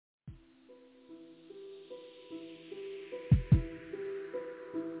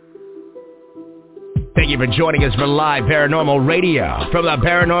Thank you for joining us for live paranormal radio. From the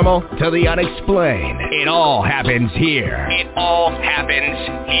paranormal to the unexplained, it all happens here. It all happens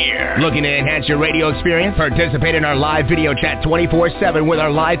here. Looking to enhance your radio experience? Participate in our live video chat 24/7 with our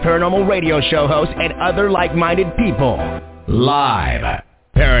live paranormal radio show hosts and other like-minded people. Live.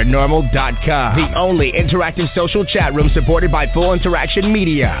 Paranormal.com, the only interactive social chat room supported by Full Interaction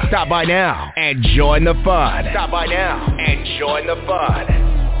Media. Stop by now and join the fun.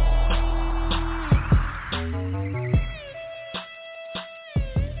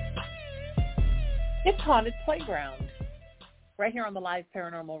 It's Haunted Playground, right here on the Live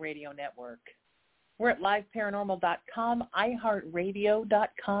Paranormal Radio Network. We're at liveparanormal.com,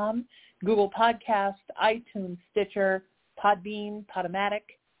 iHeartRadio.com, Google Podcast, iTunes, Stitcher, Podbean, Podomatic,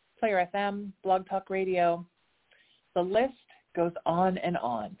 Player FM, Blog Talk Radio. The list goes on and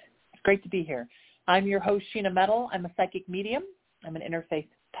on. It's great to be here. I'm your host, Sheena Metal. I'm a psychic medium. I'm an interfaith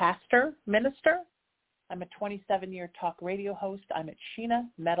pastor, minister. I'm a 27-year talk radio host. I'm at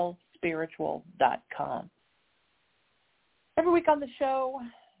SheenaMetalSpiritual.com. Every week on the show,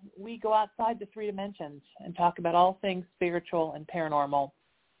 we go outside the three dimensions and talk about all things spiritual and paranormal.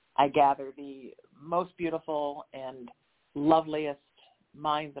 I gather the most beautiful and loveliest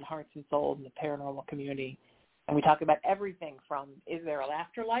minds and hearts and souls in the paranormal community. And we talk about everything from, is there an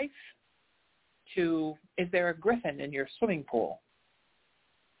afterlife, to, is there a griffin in your swimming pool?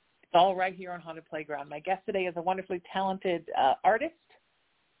 It's all right here on Haunted Playground. My guest today is a wonderfully talented artist,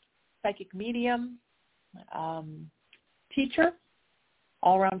 psychic medium, teacher,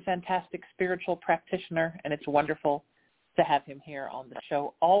 all-around fantastic spiritual practitioner, and it's wonderful to have him here on the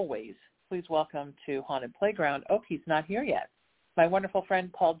show always. Please welcome to Haunted Playground. Oh, he's not here yet. My wonderful friend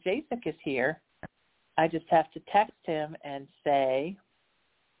Paul Jacek is here. I just have to text him and say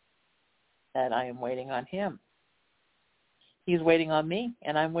that I am waiting on him. He's waiting on me,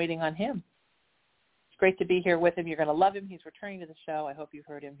 and I'm waiting on him. It's great to be here with him. You're going to love him. He's returning to the show. I hope you've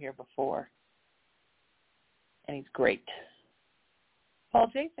heard him here before. And he's great. Paul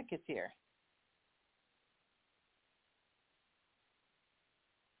Jacek is here.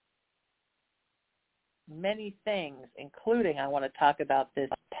 Many things, including I want to talk about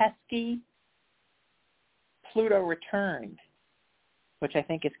this pesky Pluto return, which I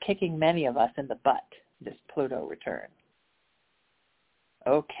think is kicking many of us in the butt, this Pluto return.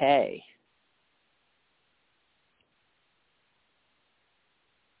 Okay.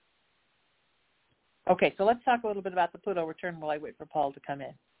 Okay, so let's talk a little bit about the Pluto return while I wait for Paul to come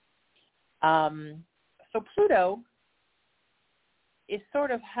in. So Pluto is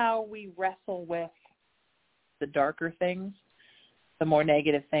sort of how we wrestle with the darker things, the more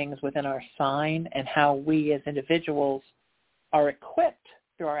negative things within our sign, and how we as individuals are equipped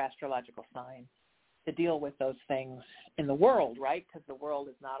through our astrological sign to deal with those things in the world, right? Because the world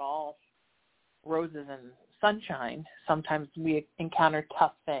is not all roses and sunshine. Sometimes we encounter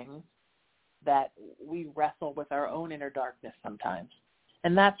tough things that we wrestle with our own inner darkness sometimes.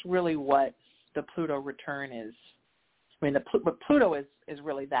 And that's really what the Pluto return is. I mean, Pluto is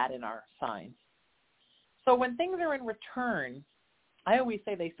really that in our signs. So when things are in return, I always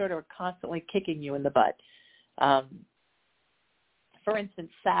say they sort of are constantly kicking you in the butt. For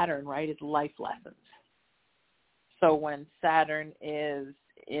instance, Saturn, right, is life lessons. So when Saturn is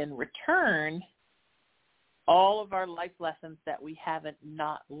in return, all of our life lessons that we haven't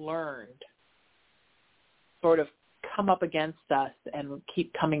not learned sort of come up against us and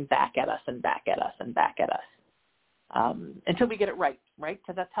keep coming back at us and back at us and back at us. Until we get it right?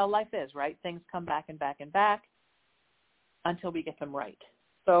 Because that's how life is, right? Things come back and back and back until we get them right.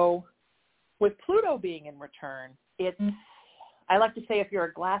 So with Pluto being in return, I like to say if you're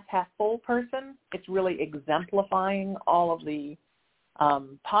a glass half full person, it's really exemplifying all of the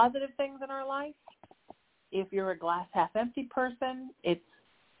positive things in our life. If you're a glass half empty person, it's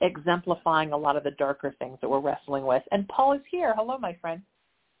exemplifying a lot of the darker things that we're wrestling with. And Paul is here. Hello, my friend.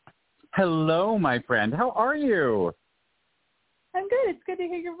 Hello, my friend. How are you? I'm good. It's good to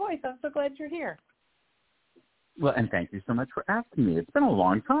hear your voice. I'm so glad you're here. Well, and thank you so much for asking me. It's been a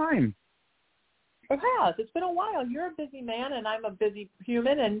long time. It has. It's been a while. You're a busy man, and I'm a busy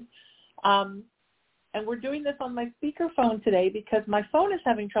human, and we're doing this on my speakerphone today because my phone is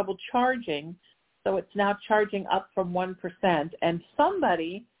having trouble charging, so it's now charging up from 1%. And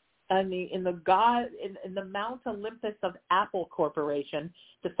somebody in the Mount Olympus of Apple Corporation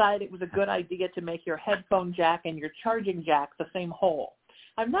decided it was a good idea to make your headphone jack and your charging jack the same hole.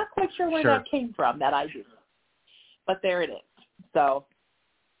 I'm not quite sure where that came from, that idea, but there it is.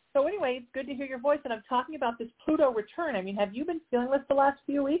 So anyway, it's good to hear your voice, and I'm talking about this Pluto return. I mean, have you been feeling this the last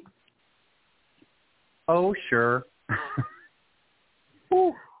few weeks? Oh, sure.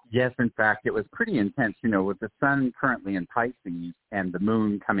 Yes, in fact, it was pretty intense, with the sun currently in Pisces and the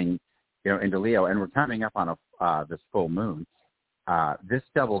moon coming, into Leo, and we're coming up on this full moon. This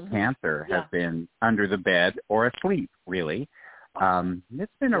double Cancer has been under the bed or asleep, really.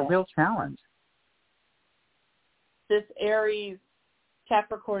 It's been a real challenge. This Aries,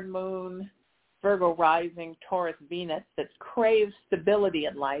 Capricorn moon, Virgo rising, Taurus Venus that craves stability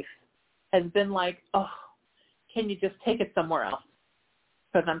in life has been like, oh, can you just take it somewhere else?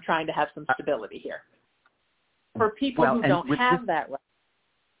 Because I'm trying to have some stability here. For people who don't have that,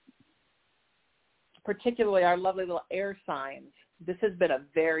 particularly our lovely little air signs, this has been a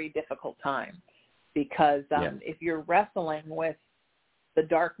very difficult time because if you're wrestling with the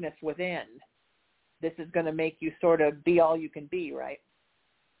darkness within, this is going to make you sort of be all you can be, right?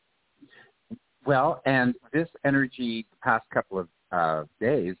 Well, and this energy the past couple of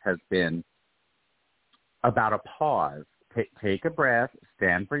days has been about a pause. Take a breath,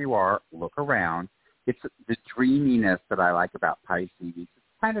 stand where you are, look around. It's the dreaminess that I like about Pisces. It's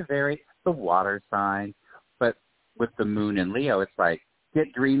kind of the water sign, but with the moon in Leo, it's like,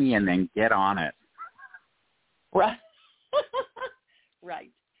 get dreamy and then get on it. Right.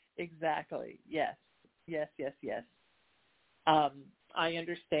 Right. Exactly. Yes. I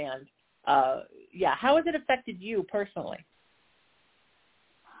understand. How has it affected you personally?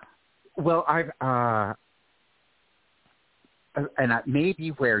 Well, and maybe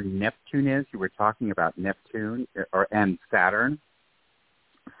where Neptune is, you were talking about Neptune and Saturn.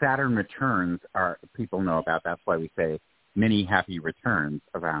 Saturn returns people know about. That's why we say many happy returns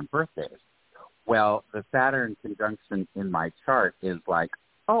around birthdays. Well, the Saturn conjunction in my chart is like,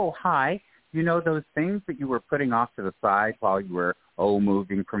 oh, hi, those things that you were putting off to the side while you were,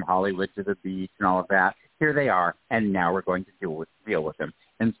 moving from Hollywood to the beach and all of that, here they are, and now we're going to deal with them.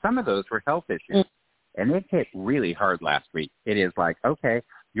 And some of those were health issues. And it hit really hard last week. It is like, okay,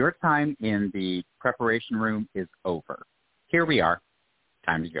 your time in the preparation room is over. Here we are.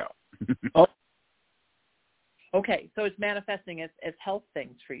 Time to go. Oh. Okay, so it's manifesting as health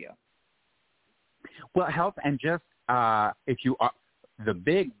things for you. Well, health and just if you are, the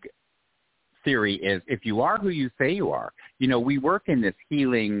big theory is if you are who you say you are. We work in this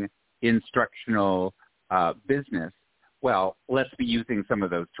healing instructional business. Well, let's be using some of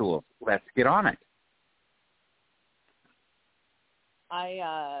those tools. Let's get on it.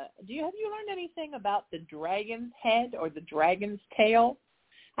 Have you learned anything about the dragon's head or the dragon's tail?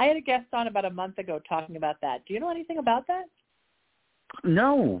 I had a guest on about a month ago talking about that. Do you know anything about that?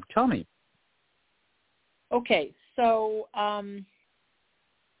 No, tell me. Okay, so,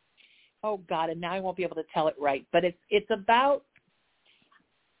 oh God, and now I won't be able to tell it right, but it's about,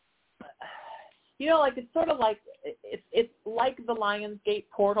 it's sort of like, it's like the Lionsgate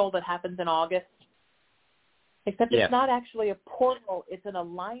portal that happens in August. Except it's not actually a portal. It's an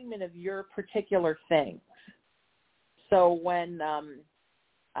alignment of your particular things. So when,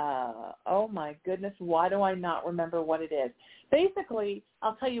 oh my goodness, why do I not remember what it is? Basically,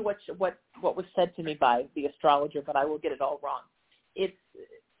 I'll tell you what was said to me by the astrologer, but I will get it all wrong. It's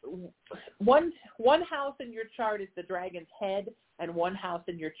one house in your chart is the dragon's head, and one house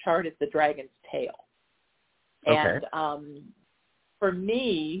in your chart is the dragon's tail. Okay. And for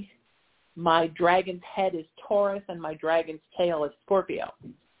me, my dragon's head is Taurus and my dragon's tail is Scorpio.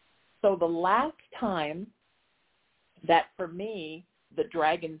 So the last time that for me the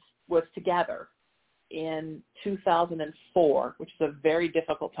dragons was together in 2004, which is a very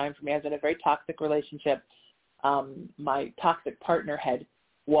difficult time for me. I was in a very toxic relationship. My toxic partner had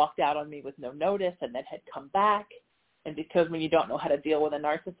walked out on me with no notice and then had come back. And because when you don't know how to deal with a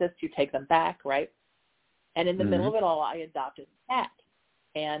narcissist, you take them back, right? And in the middle of it all, I adopted a cat.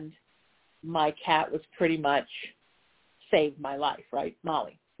 And my cat was pretty much saved my life, right,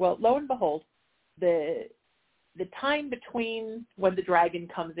 Molly? Well, lo and behold, the time between when the dragon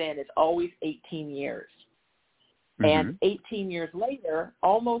comes in is always 18 years. And 18 years later,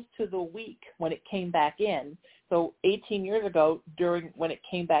 almost to the week when it came back in, so 18 years ago, when it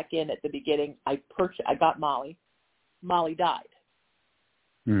came back in at the beginning, I got Molly. Molly died.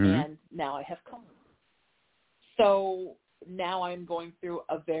 And now I have come. So now I'm going through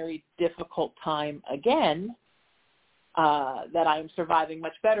a very difficult time again that I'm surviving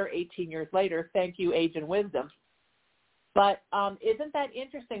much better 18 years later. Thank you, age and wisdom. But isn't that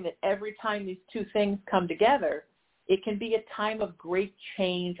interesting that every time these two things come together, it can be a time of great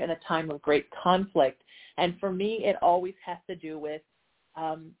change and a time of great conflict. And for me, it always has to do with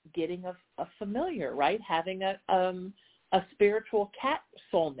getting a familiar, right? Having a spiritual cat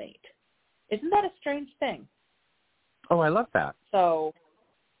soulmate. Isn't that a strange thing? Oh, I love that. So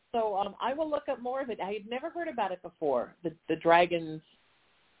I will look up more of it. I had never heard about it before, the dragon's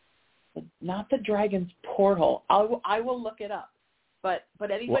not the Dragon's Portal. I will look it up. But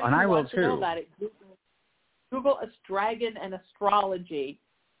anybody who wants to know about it, Google dragon and astrology,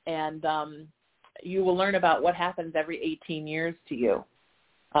 and you will learn about what happens every 18 years to you.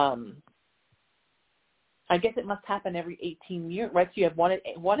 I guess it must happen every 18 years, right? So you have one at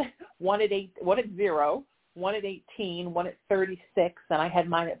 0, one at 18, one at 36, and I had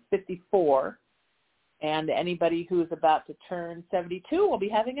mine at 54. And anybody who's about to turn 72 will be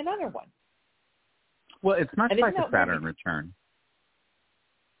having another one. Well, it's much like a Saturn return.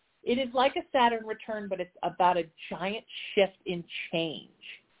 It is like a Saturn return, but it's about a giant shift in change.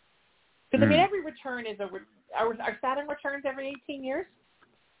 Because, I mean, every return is are Saturn returns every 18 years?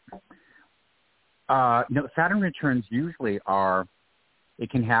 No, Saturn returns usually are, it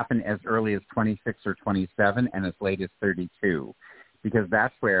can happen as early as 26 or 27 and as late as 32, because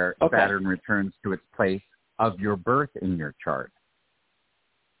that's where Saturn returns to its place of your birth in your chart.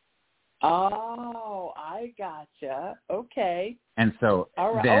 Oh, I gotcha. Okay. And so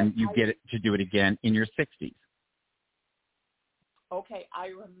then you get it to do it again in your 60s. Okay, I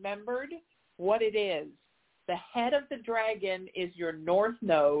remembered what it is. The head of the dragon is your north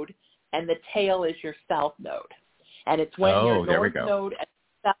node, and the tail is your south node. And it's when your north node and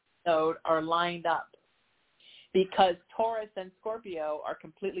south node are lined up, because Taurus and Scorpio are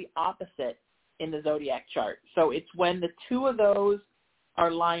completely opposite in the zodiac chart. So it's when the two of those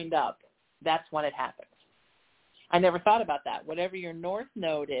are lined up, that's when it happens. I never thought about that. Whatever your north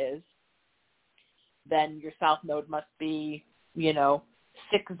node is, then your south node must be, 6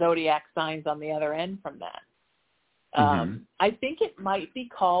 zodiac signs on the other end from that. I think it might be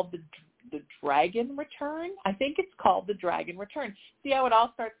called the Dragon Return. I think it's called the Dragon Return. See how it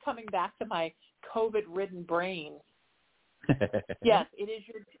all starts coming back to my COVID-ridden brain. Yes, it is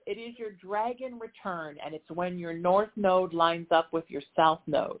your Dragon Return, and it's when your north node lines up with your south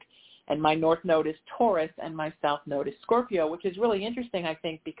node. And my north node is Taurus, and my south node is Scorpio, which is really interesting, I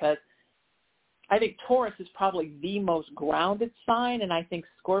think, because I think Taurus is probably the most grounded sign, and I think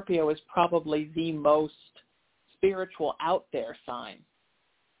Scorpio is probably the most spiritual out there sign.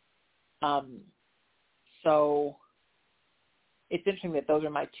 So it's interesting that those are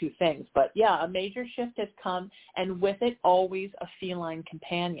my two things. But, yeah, a major shift has come, and with it always a feline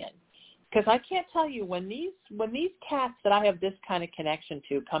companion. Because I can't tell you, when these cats that I have this kind of connection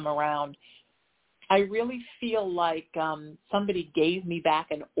to come around, I really feel like somebody gave me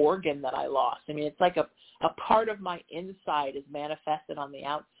back an organ that I lost. I mean, it's like a part of my inside is manifested on the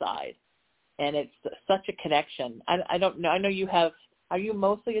outside, and it's such a connection. I don't know. I know you have. Are you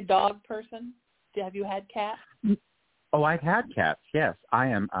mostly a dog person? Have you had cats? Oh, I've had cats, yes. I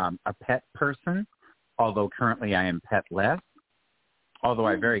am a pet person, although currently I am pet-less. Although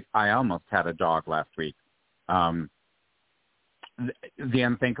I almost had a dog last week. The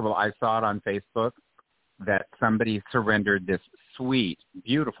unthinkable, I saw it on Facebook that somebody surrendered this sweet,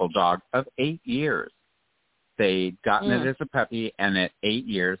 beautiful dog of 8 years. They'd gotten it as a puppy, and at 8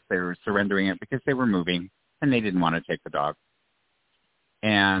 years they were surrendering it because they were moving, and they didn't want to take the dog.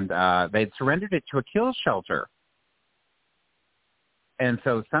 And they'd surrendered it to a kill shelter. And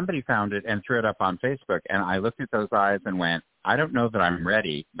so somebody found it and threw it up on Facebook, and I looked at those eyes and went, I don't know that I'm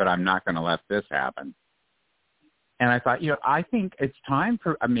ready, but I'm not going to let this happen. And I thought, I think it's time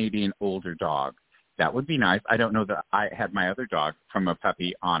for maybe an older dog. That would be nice. I don't know that I had my other dog from a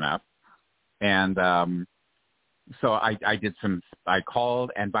puppy on up. And so I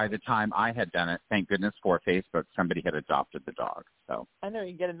called, and by the time I had done it, thank goodness for Facebook, somebody had adopted the dog. So I know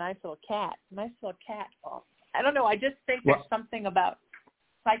you get a nice little cat. Oh, I don't know. I just think there's something about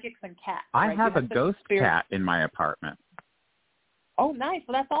psychics and cats. I right? have a ghost cat in my apartment. Oh, nice.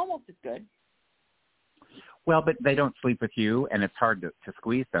 Well, that's almost as good. Well, but they don't sleep with you, and it's hard to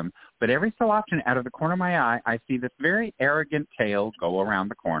squeeze them. But every so often, out of the corner of my eye, I see this very arrogant tail go around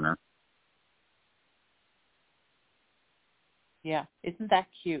the corner. Yeah, isn't that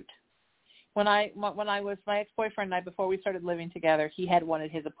cute? When I was my ex-boyfriend and I, before we started living together, he had one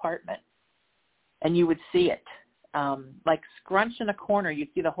at his apartment, and you would see it, like scrunched in a corner. You'd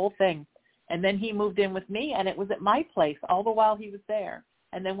see the whole thing. And then he moved in with me, and it was at my place all the while he was there.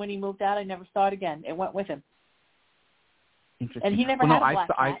 And then when he moved out, I never saw it again. It went with him. And he never had a black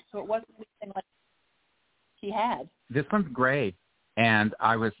cat, so it wasn't anything like he had. This one's gray. And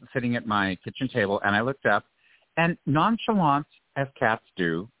I was sitting at my kitchen table, and I looked up, and nonchalant, as cats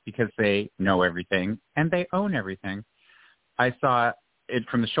do, because they know everything, and they own everything, I saw it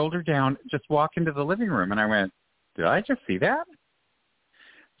from the shoulder down just walk into the living room, and I went, did I just see that?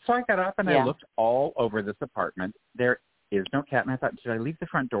 So I got up, and I looked all over this apartment. There is no cat, and I thought, did I leave the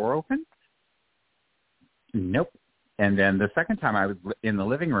front door open? Nope. And then the second time I was in the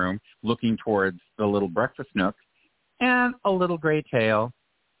living room looking towards the little breakfast nook, and a little gray tail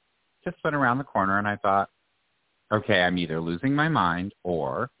just went around the corner, and I thought, okay, I'm either losing my mind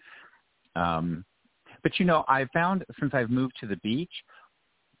or, but I found since I've moved to the beach,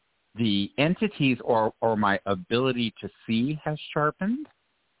 the entities or my ability to see has sharpened.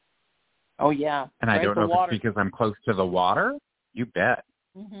 Oh, yeah. And I don't know if it's because I'm close to the water. You bet.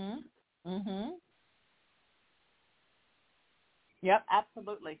 Yep,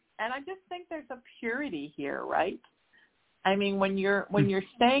 absolutely. And I just think there's a purity here, right? I mean, when you're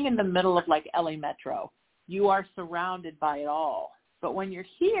staying in the middle of like LA Metro, you are surrounded by it all. But when you're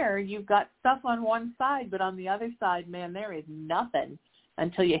here, you've got stuff on one side, but on the other side, man, there is nothing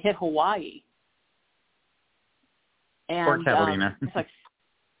until you hit Hawaii. And, or Catalina. It's like,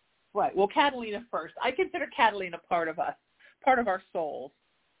 right. Well, Catalina first. I consider Catalina part of us, part of our souls.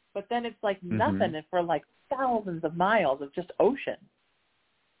 But then it's like nothing for like thousands of miles of just ocean.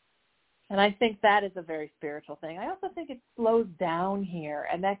 And I think that is a very spiritual thing. I also think it slows down here,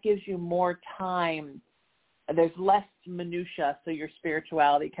 and that gives you more time. There's less minutia, so your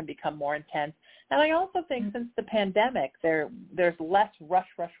spirituality can become more intense. And I also think since the pandemic, there's less rush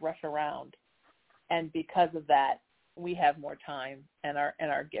around. And because of that, we have more time, and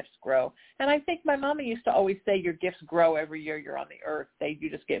our gifts grow. And I think my mama used to always say your gifts grow every year you're on the earth. You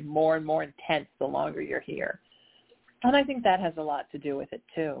just get more and more intense the longer you're here. And I think that has a lot to do with it,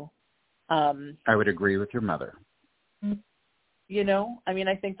 too. I would agree with your mother. I mean,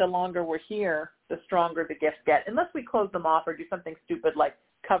 I think the longer we're here, the stronger the gifts get, unless we close them off or do something stupid like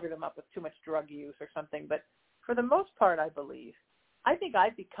cover them up with too much drug use or something. But for the most part, I think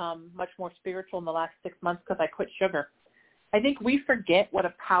I've become much more spiritual in the last 6 months because I quit sugar. I think we forget what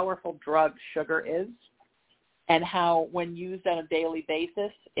a powerful drug sugar is and how when used on a daily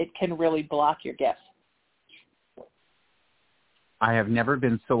basis, it can really block your gifts. I have never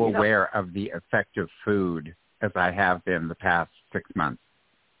been so aware of the effect of food as I have been the past 6 months.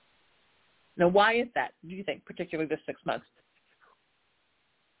 Now, why is that, do you think, particularly this 6 months?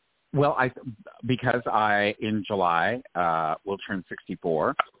 Well, because in July, will turn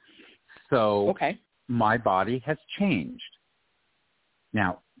 64. So my body has changed.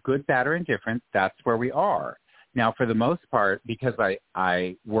 Now, good, bad, or indifferent, that's where we are. Now, for the most part, because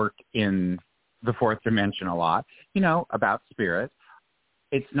I work in the fourth dimension a lot, about spirit,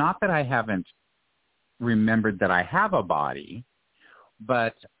 it's not that I haven't remembered that I have a body,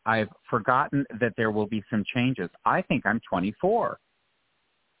 but I've forgotten that there will be some changes. I think I'm 24.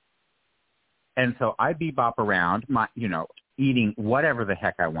 And so I bebop around, eating whatever the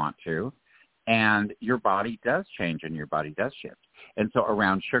heck I want to, and your body does change and your body does shift. And so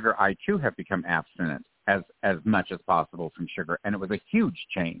around sugar, I too have become abstinent as much as possible from sugar, and it was a huge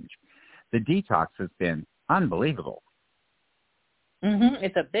change. The detox has been unbelievable.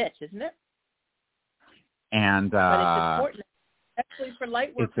 It's a bitch, isn't it? And but it's important, especially for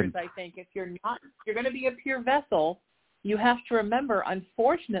light workers. I think if you're going to be a pure vessel, you have to remember,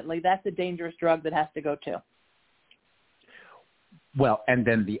 unfortunately, that's a dangerous drug that has to go too. Well, and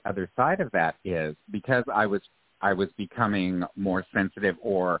then the other side of that is because I was becoming more sensitive,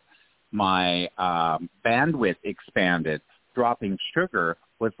 or my bandwidth expanded. Dropping sugar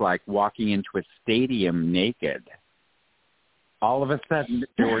was like walking into a stadium naked. All of a sudden,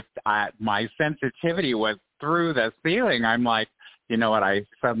 my sensitivity was through the ceiling. I'm like, you know what? I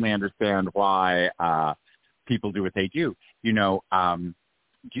suddenly understand why people do what they do. Do you know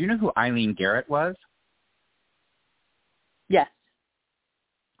who Eileen Garrett was? Yes.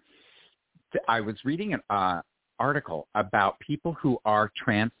 I was reading an article about people who are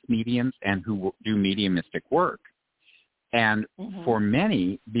trance mediums and who do mediumistic work. And for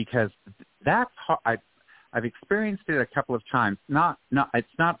many, because that's how I've experienced it a couple of times. It's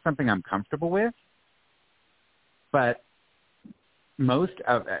not something I'm comfortable with, but most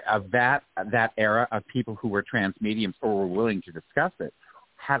of that era of people who were trance mediums or were willing to discuss it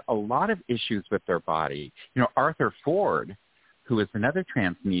had a lot of issues with their body. Arthur Ford, who is another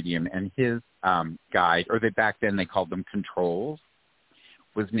trance medium, and his guide, or back then they called them controls,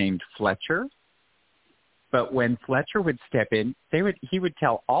 was named Fletcher. But when Fletcher would step in, he would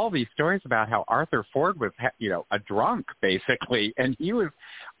tell all these stories about how Arthur Ford was, a drunk basically, and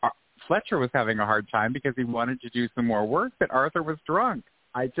Fletcher was having a hard time because he wanted to do some more work, but Arthur was drunk.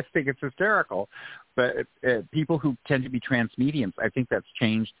 I just think it's hysterical. But people who tend to be trance mediums, I think that's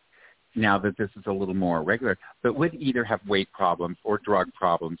changed now that this is a little more regular, but would either have weight problems or drug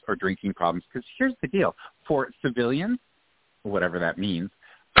problems or drinking problems. Because here's the deal: for civilians, whatever that means,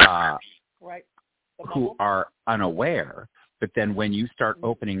 right. who are unaware, but then when you start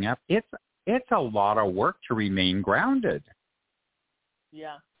opening up, it's it's a lot of work to remain grounded.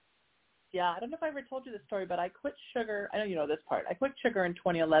 Yeah. Yeah, I don't know if I ever told you this story, but I quit sugar. I know you know this part. I quit sugar in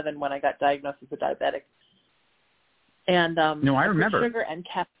 2011 when I got diagnosed as a diabetic. And no, I remember. Quit sugar and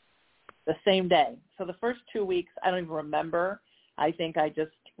caffeine the same day. So the first 2 weeks, I don't even remember. I think I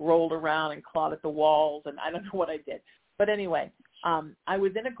just rolled around and clawed at the walls, and I don't know what I did. But anyway, I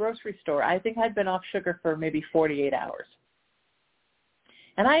was in a grocery store. I think I'd been off sugar for maybe 48 hours.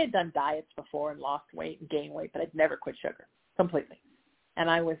 And I had done diets before and lost weight and gained weight, but I'd never quit sugar completely. And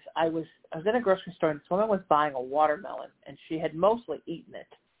I was in a grocery store, and this woman was buying a watermelon, and she had mostly eaten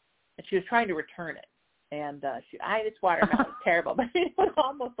it, and she was trying to return it. And this watermelon is terrible, but it was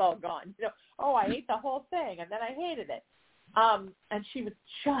almost all gone. You know, I ate the whole thing, and then I hated it. And she was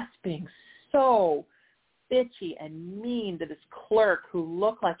just being so bitchy and mean to this clerk who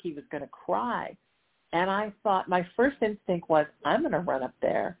looked like he was going to cry. And I thought, my first instinct was, I'm going to run up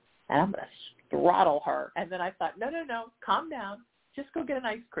there, and I'm going to throttle her. And then I thought, no, calm down. Just go get an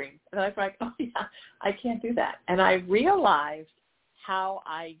ice cream. And then I was like, oh, yeah, I can't do that. And I realized how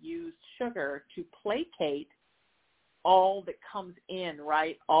I used sugar to placate all that comes in,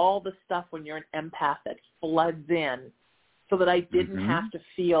 right? All the stuff when you're an empath that floods in, so that I didn't have to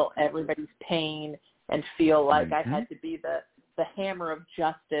feel everybody's pain and feel like I had to be the hammer of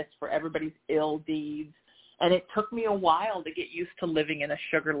justice for everybody's ill deeds. And it took me a while to get used to living in a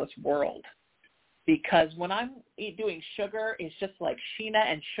sugarless world. Because when I'm doing sugar, it's just like Sheena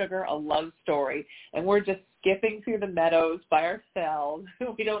and Sugar, a love story. And we're just skipping through the meadows by ourselves.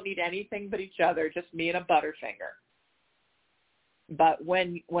 We don't need anything but each other, just me and a Butterfinger. But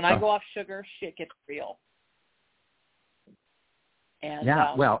when I go off sugar, shit gets real. And,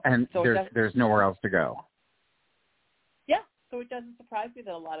 and so there's nowhere else to go. Yeah, so it doesn't surprise me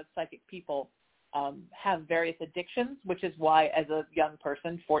that a lot of psychic people have various addictions, which is why, as a young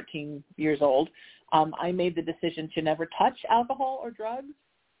person, 14 years old, I made the decision to never touch alcohol or drugs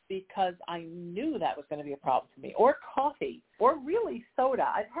because I knew that was going to be a problem for me, or coffee, or really soda.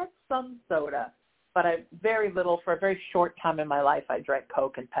 I've had some soda, but very little. For a very short time in my life, I drank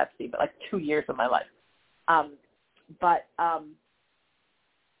Coke and Pepsi, but like 2 years of my life.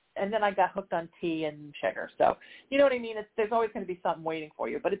 And then I got hooked on tea and sugar. So, you know what I mean? There's always going to be something waiting for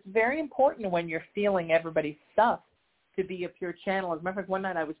you. But it's very important when you're feeling everybody's stuff to be a pure channel. As a matter of fact, one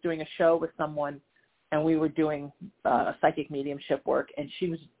night I was doing a show with someone, and we were doing psychic mediumship work, and she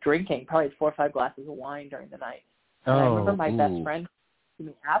was drinking probably 4 or 5 glasses of wine during the night. And I remember my best friend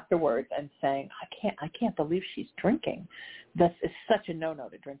afterwards and saying, I can't believe she's drinking. It's such a no-no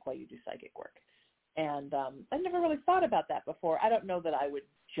to drink while you do psychic work. And I never really thought about that before. I don't know that I would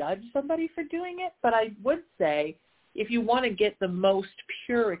judge somebody for doing it, but I would say if you want to get the most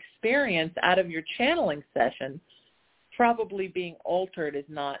pure experience out of your channeling session, probably being altered is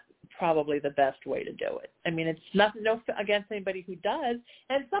not probably the best way to do it. I mean, it's nothing against anybody who does,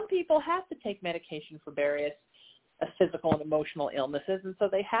 and some people have to take medication for various physical and emotional illnesses, and so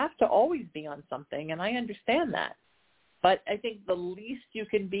they have to always be on something, and I understand that. But I think the least you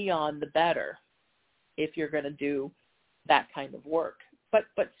can be on, the better, if you're going to do that kind of work. But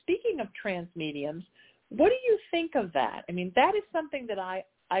speaking of trance mediums, what do you think of that? I mean, that is something that I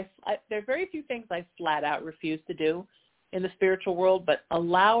there are very few things I flat out refuse to do in the spiritual world, but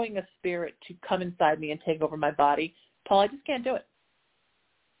allowing a spirit to come inside me and take over my body, Paul, I just can't do it.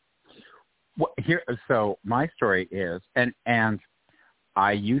 Well, so my story is, and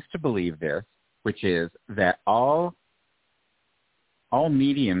I used to believe this, which is that all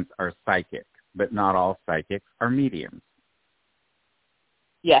mediums are psychic, but not all psychics are mediums.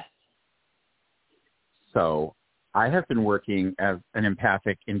 Yes. So I have been working as an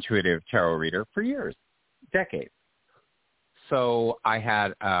empathic, intuitive tarot reader for years, decades. So I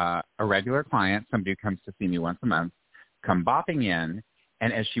had a regular client, somebody who comes to see me once a month, come bopping in,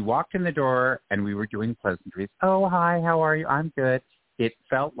 and as she walked in the door and we were doing pleasantries, oh, hi, how are you? I'm good. It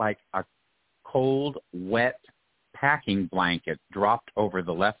felt like a cold, wet packing blanket dropped over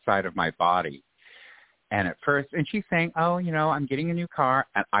the left side of my body. And at first, and she's saying, oh, I'm getting a new car.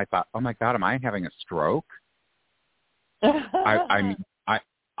 And I thought, oh, my God, am I having a stroke? I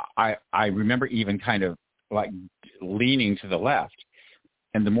remember even kind of like leaning to the left.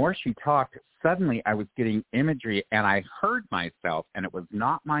 And the more she talked, suddenly I was getting imagery, and I heard myself, and it was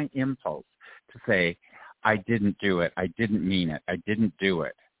not my impulse to say, I didn't do it. I didn't mean it. I didn't do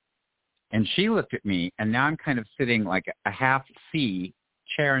it. And she looked at me, and now I'm kind of sitting like a half C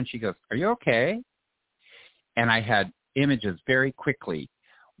chair, and she goes, are you okay? And I had images very quickly.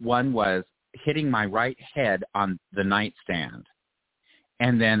 One was hitting my right head on the nightstand.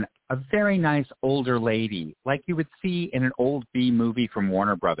 and then a very nice older lady, like you would see in an old B movie from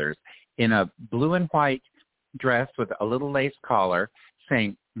Warner Brothers, in a blue and white dress with a little lace collar,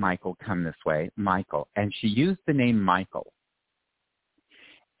 saying, "Michael, come this way, Michael." And she used the name Michael.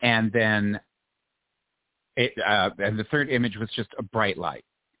 And then and the third image was just a bright light.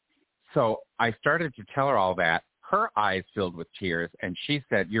 So I started to tell her all that. Her eyes filled with tears, and she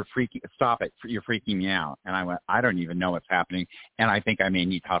said, "Stop it, you're freaking me out." And I went, "I don't even know what's happening, and I think I may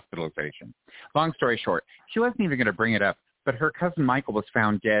need hospitalization." Long story short, she wasn't even going to bring it up, but her cousin Michael was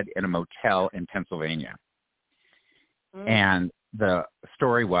found dead in a motel in Pennsylvania. And the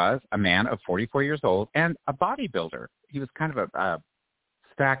story was a man of 44 years old and a bodybuilder. He was kind of a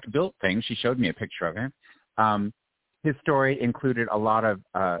stacked built thing. She showed me a picture of him. His story included a lot of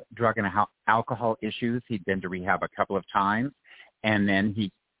drug and alcohol issues. He'd been to rehab a couple of times, and then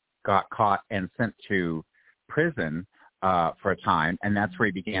he got caught and sent to prison for a time, and that's where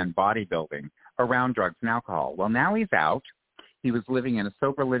he began bodybuilding around drugs and alcohol. Well, now he's out. He was living in a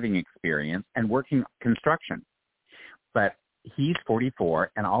sober living experience and working construction. But he's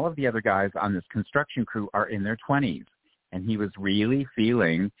 44, and all of the other guys on this construction crew are in their 20s, and he was really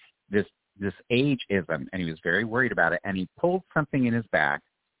feeling this ageism, and he was very worried about it, and he pulled something in his back,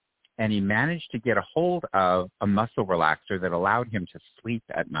 and he managed to get a hold of a muscle relaxer that allowed him to sleep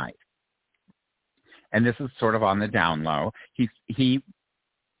at night. And this is sort of on the down low. He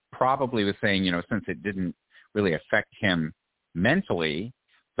probably was saying, since it didn't really affect him mentally,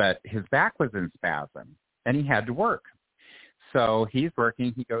 but his back was in spasm, and he had to work. So he's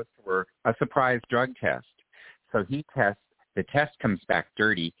working, he goes to work, a surprise drug test. So he tests. The test comes back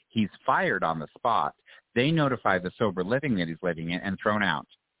dirty. He's fired on the spot. They notify the sober living that he's living in and thrown out.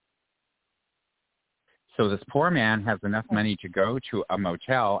 So this poor man has enough money to go to a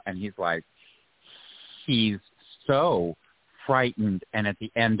motel, and he's so frightened and at the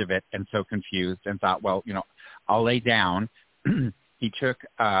end of it and so confused and thought, well, I'll lay down. He took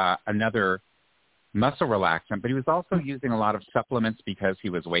another muscle relaxant, but he was also using a lot of supplements because he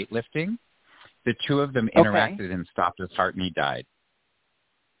was weightlifting. The two of them interacted and stopped his heart, and he died.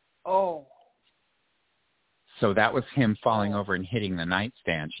 Oh. So that was him falling over and hitting the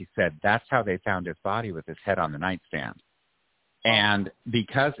nightstand. She said that's how they found his body, with his head on the nightstand. And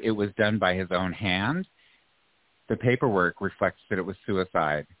because it was done by his own hand, the paperwork reflects that it was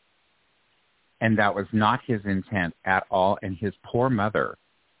suicide. And that was not his intent at all, and his poor mother.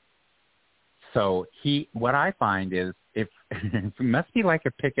 So what I find is, it must be like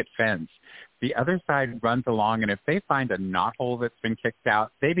a picket fence. The other side runs along, and if they find a knothole that's been kicked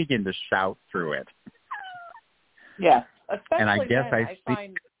out, they begin to shout through it. Yeah, especially and I guess I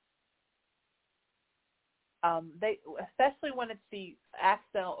find especially when it's the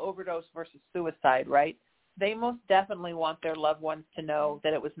accidental overdose versus suicide, right? They most definitely want their loved ones to know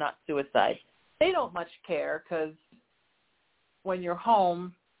that it was not suicide. They don't much care, because when you're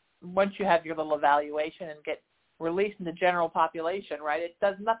home, once you have your little evaluation and get released in the general population, right,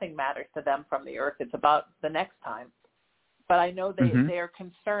 nothing matters to them from the earth. It's about the next time. But I know they are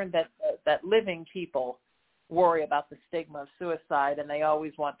concerned that living people worry about the stigma of suicide, and they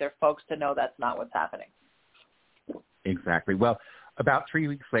always want their folks to know that's not what's happening. Exactly. Well, about 3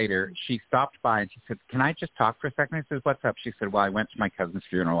 weeks later, she stopped by and she said, "Can I just talk for a second?" I said, "What's up?" She said, "Well, I went to my cousin's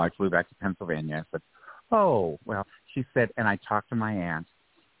funeral. I flew back to Pennsylvania." I said, "Oh, well," she said, "and I talked to my aunt,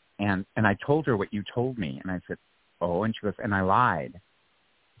 and I told her what you told me." And I said, "Oh," and she goes, "And I lied." I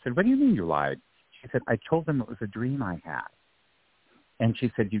said, "What do you mean you lied?" She said, "I told them it was a dream I had." And she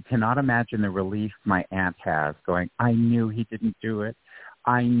said, "You cannot imagine the relief my aunt has, going, I knew he didn't do it.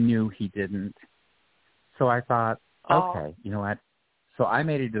 I knew he didn't." So I thought, okay, you know what? So I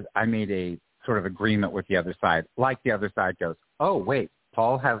made a sort of agreement with the other side. Like the other side goes, "Oh, wait,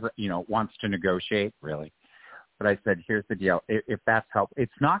 Paul has, wants to negotiate, really." But I said, here's the deal. If that's helpful,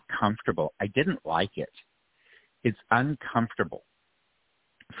 it's not comfortable. I didn't like it. It's uncomfortable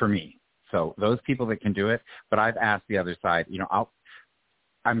for me. So those people that can do it, but I've asked the other side,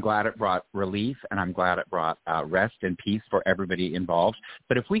 I'm glad it brought relief, and I'm glad it brought rest and peace for everybody involved.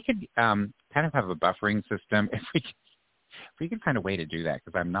 But if we could kind of have a buffering system, if we could find a way to do that,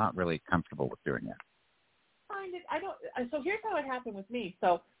 because I'm not really comfortable with doing it. So here's how it happened with me.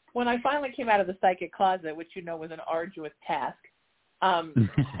 So when I finally came out of the psychic closet, which was an arduous task, I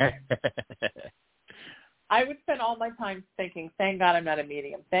would spend all my time thinking, thank God I'm not a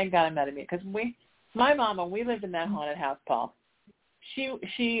medium. Thank God I'm not a medium. Because my mom, when we lived in that haunted house, Paul,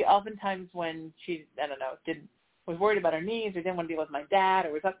 she oftentimes, when she, was worried about her knees or didn't want to deal with my dad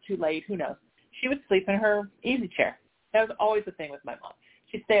or was up too late, who knows, she would sleep in her easy chair. That was always the thing with my mom.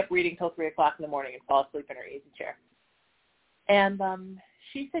 She'd stay up reading till 3 o'clock in the morning and fall asleep in her easy chair. And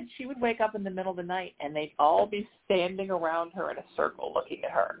she said she would wake up in the middle of the night and they'd all be standing around her in a circle looking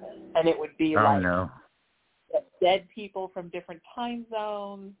at her. And it would be dead people from different time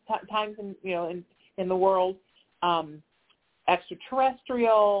zones, times in the world,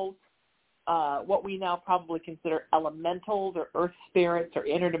 extraterrestrials, what we now probably consider elementals or earth spirits or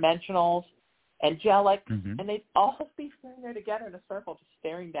interdimensionals, angelic, and they'd all be sitting there together in a circle just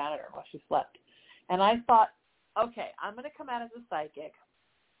staring down at her while she slept. And I thought, okay, I'm going to come out as a psychic,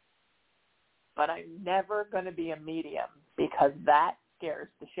 but I'm never going to be a medium because that scares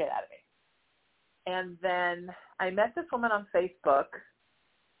the shit out of me. And then I met this woman on Facebook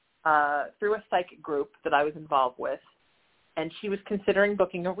through a psychic group that I was involved with, and she was considering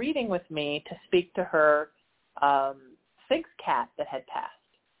booking a reading with me to speak to her Sphinx cat that had passed.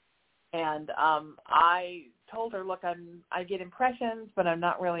 And I told her, look, I get impressions, but I'm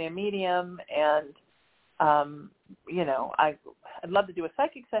not really a medium, and I'd love to do a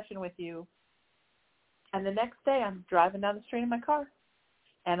psychic session with you. And the next day I'm driving down the street in my car,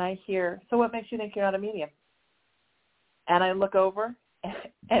 and I hear, so what makes you think you're not a medium? And I look over,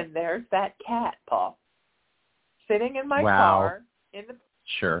 and there's that cat, Paul, sitting in my car in the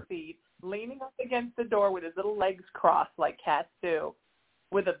seat, leaning up against the door with his little legs crossed like cats do,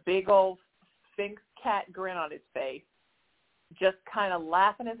 with a big old Sphinx cat grin on his face, just kind of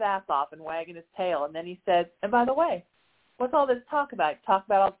laughing his ass off and wagging his tail. And then he said, and by the way, what's all this talk about? You talk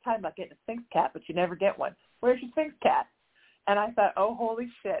about all the time about getting a Sphinx cat, but you never get one. Where's your Sphinx cat? And I thought, oh, holy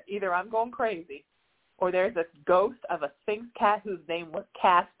shit, either I'm going crazy or there's a ghost of a Sphinx cat whose name was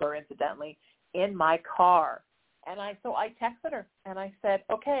Casper, incidentally, in my car. And so I texted her, and I said,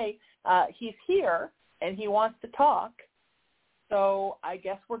 okay, he's here, and he wants to talk, so I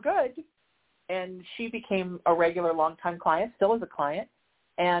guess we're good. And she became a regular long-time client, still is a client,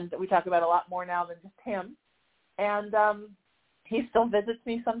 and we talk about a lot more now than just him. And he still visits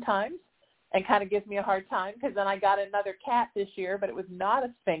me sometimes and kind of gives me a hard time, because then I got another cat this year, but it was not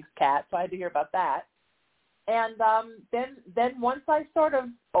a Sphinx cat, so I had to hear about that. And then once I sort of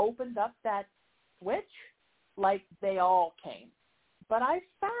opened up that switch, like they all came. But I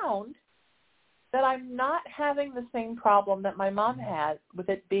found that I'm not having the same problem that my mom has with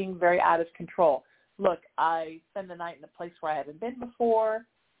it being very out of control. Look, I spend the night in a place where I haven't been before,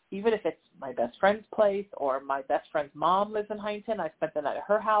 even if it's my best friend's place or my best friend's mom lives in Huntington. I spent the night at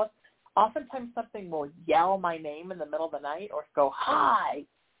her house. Oftentimes something will yell my name in the middle of the night or go, hi.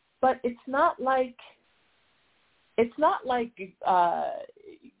 But it's not like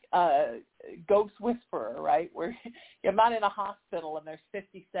Ghost Whisperer, right, where I'm not in a hospital and there's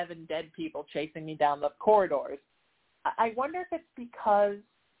 57 dead people chasing me down the corridors. I wonder if it's because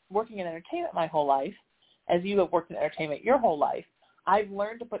working in entertainment my whole life, as you have worked in entertainment your whole life, I've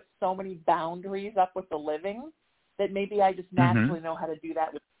learned to put so many boundaries up with the living that maybe I just naturally know how to do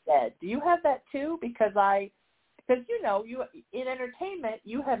that with the dead. Do you have that too? Because you in entertainment,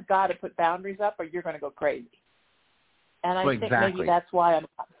 you have got to put boundaries up or you're going to go crazy. And I think maybe that's why I'm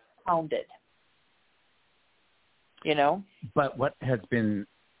hounded. But what has been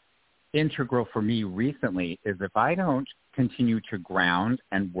integral for me recently is if I don't continue to ground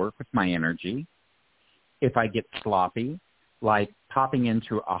and work with my energy, if I get sloppy, like popping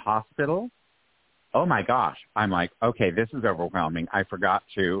into a hospital, oh my gosh, I'm like, okay, this is overwhelming. I forgot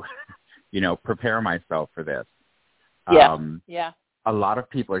to, prepare myself for this. Yeah. A lot of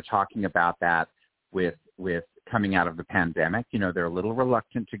people are talking about that with coming out of the pandemic. They're a little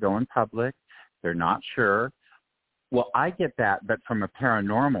reluctant to go in public. They're not sure. Well, I get that, but from a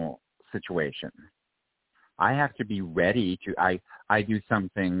paranormal situation, I have to be ready to, I do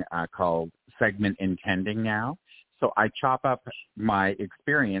something called segment intending now. So I chop up my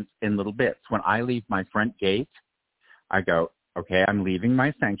experience in little bits. When I leave my front gate, I go, okay, I'm leaving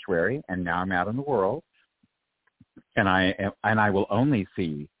my sanctuary, and now I'm out in the world, and I will only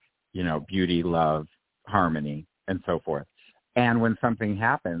see, beauty, love, harmony, and so forth. And when something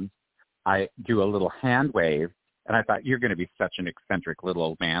happens, I do a little hand wave, and I thought, you're going to be such an eccentric little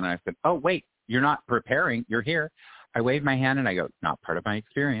old man. And I said, oh, wait, you're not preparing. You're here. I wave my hand, and I go, not part of my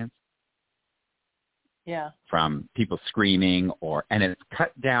experience. Yeah. From people screaming and it's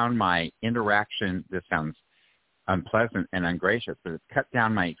cut down my interaction. This sounds unpleasant and ungracious, but it's cut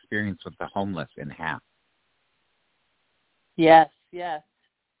down my experience with the homeless in half. Yes.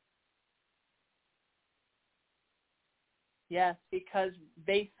 Yes, because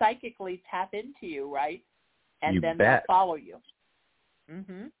they psychically tap into you, right? And you then bet. they'll follow you.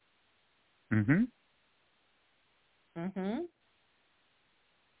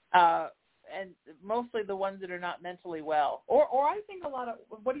 And mostly the ones that are not mentally well. Or I think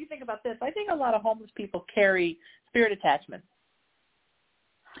what do you think about this? I think a lot of homeless people carry spirit attachments.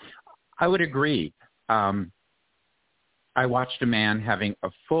 I would agree. I watched a man having a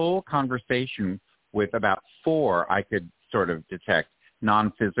full conversation with about 4 I could sort of detect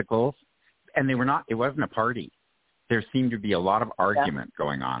non-physicals, and they were not. It wasn't a party. There seemed to be a lot of argument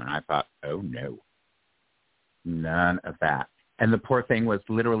going on, and I thought, oh no, none of that. And the poor thing was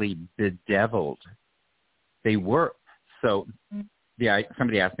literally bedeviled. They were. So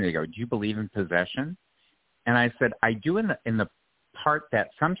somebody asked me, they go, do you believe in possession? And I said, I do in the part that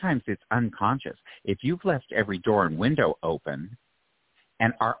sometimes it's unconscious. If you've left every door and window open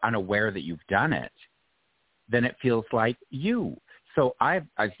and are unaware that you've done it, then it feels like you. So I've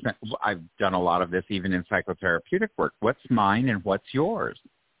done a lot of this even in psychotherapeutic work. What's mine and what's yours?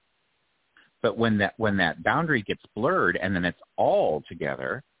 But when that boundary gets blurred and then it's all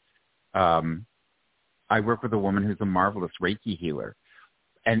together, I work with a woman who's a marvelous Reiki healer,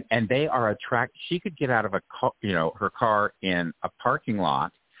 and they are she could get out of her car in a parking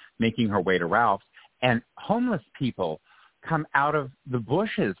lot, making her way to Ralph's, and homeless people come out of the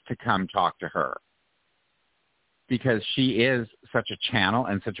bushes to come talk to her because she is such a channel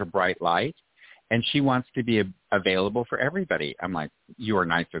and such a bright light, and she wants to be available for everybody. I'm like, you are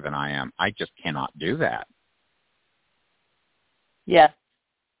nicer than I am. I just cannot do that. Yes.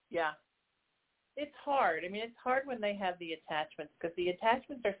 Yeah. It's hard. I mean, it's hard when they have the attachments because the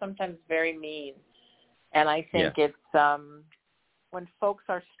attachments are sometimes very mean. And I think it's when folks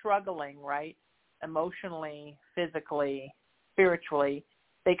are struggling, right, emotionally, physically, spiritually,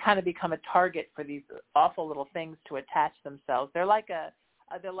 they kind of become a target for these awful little things to attach themselves. They're like a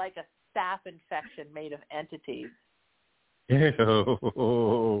staph infection made of entities.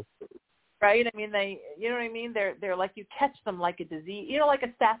 Ew. Right? I mean, you know what I mean? They're like, you catch them like a disease. You know, like a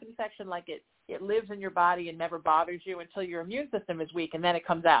staph infection, like it lives in your body and never bothers you until your immune system is weak, and then it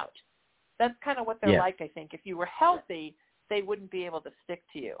comes out. That's kind of what they're like, I think. If you were healthy, they wouldn't be able to stick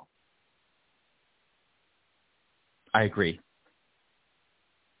to you. I agree.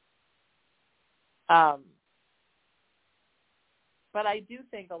 But I do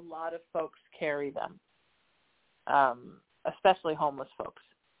think a lot of folks carry them, especially homeless folks.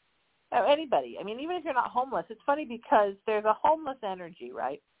 Anybody. I mean, even if you're not homeless, it's funny because there's a homeless energy,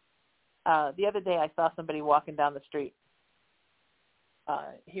 right? The other day I saw somebody walking down the street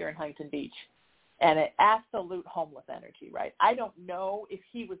here in Huntington Beach, and an absolute homeless energy, right? I don't know if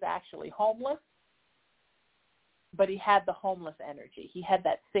he was actually homeless, but he had the homeless energy. He had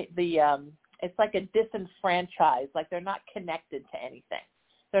that, it's like a disenfranchised, like they're not connected to anything.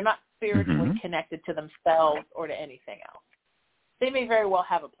 They're not spiritually connected to themselves or to anything else. They may very well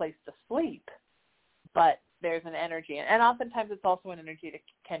have a place to sleep, but there's an energy. And oftentimes it's also an energy that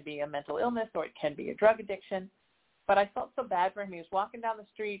can be a mental illness or it can be a drug addiction. But I felt so bad for him. He was walking down the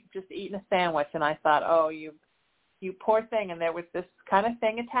street just eating a sandwich, and I thought, oh, you poor thing. And there was this kind of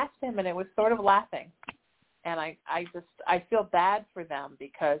thing attached to him, and it was sort of laughing. And I feel bad for them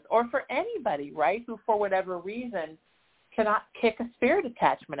because, or for anybody, right, who for whatever reason cannot kick a spirit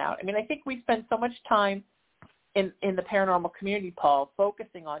attachment out. I mean, I think we spend so much time in the paranormal community, Paul,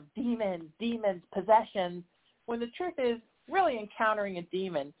 focusing on demons, possessions, when the truth is really encountering a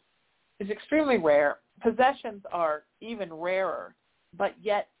demon is extremely rare. Possessions are even rarer, but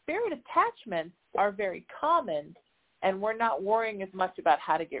yet spirit attachments are very common, and we're not worrying as much about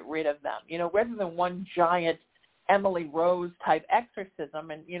how to get rid of them. You know, rather than one giant Emily Rose type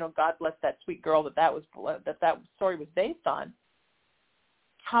exorcism, and, you know, God bless that sweet girl that story was based on,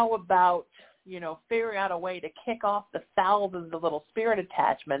 how about, you know, figuring out a way to kick off the thousands of little spirit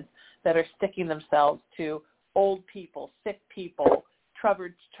attachments that are sticking themselves to old people, sick people,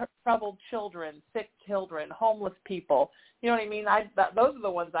 troubled children, sick children, homeless people. You know what I mean? Those are the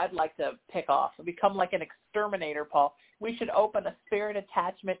ones I'd like to pick off and become like an exterminator, Paul. We should open a spirit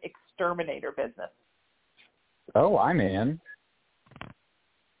attachment exterminator business. Oh, I'm in.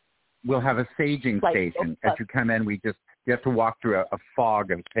 We'll have a saging station. As you come in, you have to walk through a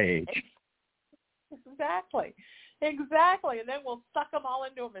fog of sage. Exactly. And then we'll suck them all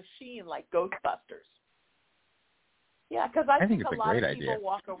into a machine like Ghostbusters. Yeah, because I think a lot of people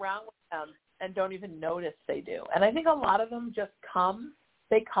walk around with them and don't even notice they do. And I think a lot of them just come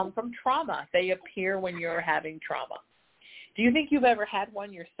from trauma. They appear when you're having trauma. Do you think you've ever had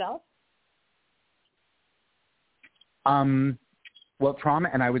one yourself? Well, trauma,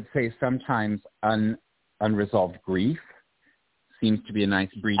 and I would say sometimes unresolved grief seems to be a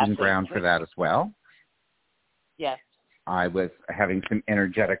nice breeding ground for that as well. Yes. I was having some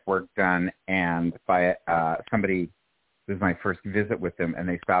energetic work done, and by somebody, it was my first visit with them, and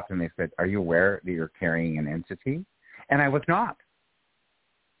they stopped and they said, "Are you aware that you're carrying an entity?" And I was not.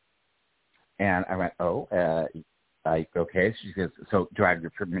 And I went, okay. She says, so do I have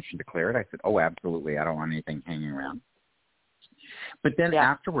your permission to clear it? I said, oh, absolutely. I don't want anything hanging around. But then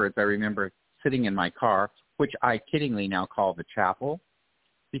afterwards, I remember sitting in my car, which I kiddingly now call the chapel,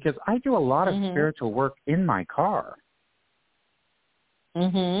 because I do a lot of spiritual work in my car.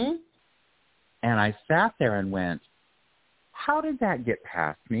 Mm-hmm. And I sat there and went, how did that get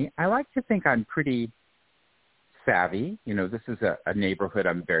past me? I like to think I'm pretty savvy. You know, this is a neighborhood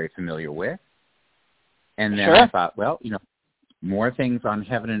I'm very familiar with. And then I thought, well, you know, more things on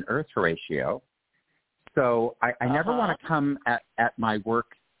heaven and earth, Horatio. So I never want to come at my work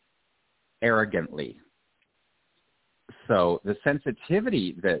arrogantly. So the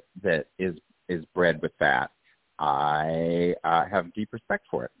sensitivity that is bred with that, I have deep respect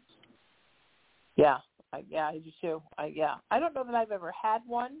for it. Yeah, I do too. I don't know that I've ever had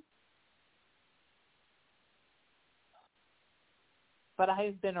one, but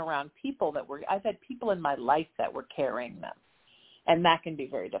I've been around people I've had people in my life that were carrying them, and that can be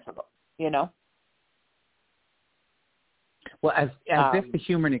very difficult, you know? Well, as if the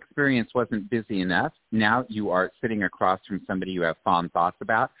human experience wasn't busy enough, now you are sitting across from somebody you have fond thoughts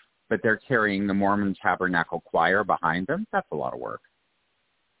about, but they're carrying the Mormon Tabernacle Choir behind them. That's a lot of work.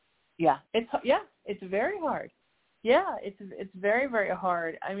 Yeah, it's very hard. Yeah, it's very, very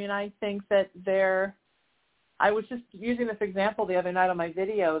hard. I mean, I think that I was just using this example the other night on my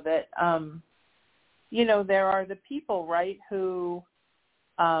video that, you know, there are the people, right, who,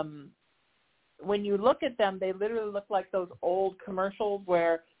 when you look at them, they literally look like those old commercials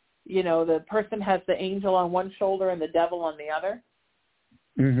where, you know, the person has the angel on one shoulder and the devil on the other.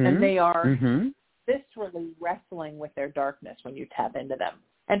 Mm-hmm. And they are viscerally wrestling with their darkness when you tap into them.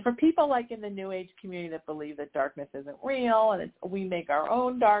 And for people like in the New Age community that believe that darkness isn't real and we make our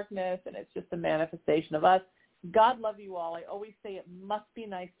own darkness and it's just a manifestation of us, God love you all. I always say it must be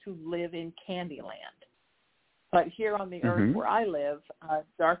nice to live in Candyland. But here on the earth where I live,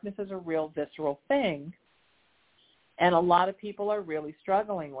 darkness is a real visceral thing, and a lot of people are really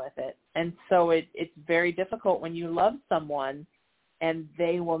struggling with it. And so it's very difficult when you love someone and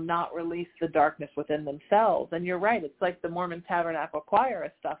they will not release the darkness within themselves. And you're right, it's like the Mormon Tabernacle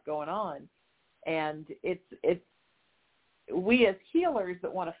Choir stuff going on. And it's we as healers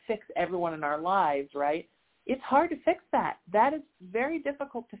that want to fix everyone in our lives, right? It's hard to fix that. That is very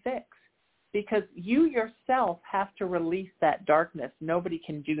difficult to fix. Because you yourself have to release that darkness. Nobody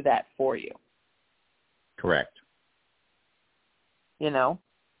can do that for you. Correct. You know?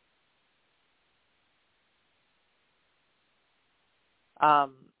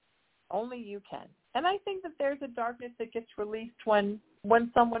 Only you can. And I think that there's a darkness that gets released when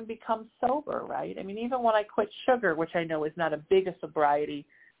someone becomes sober, right? I mean, even when I quit sugar, which I know is not as big a sobriety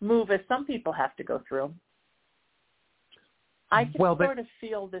move as some people have to go through, I could sort of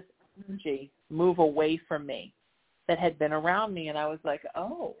feel this energy move away from me that had been around me, and I was like,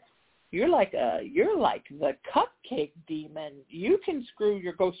 oh, you're like the cupcake demon. You can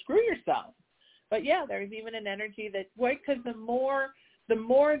go screw yourself. But yeah, there's even an energy that, because the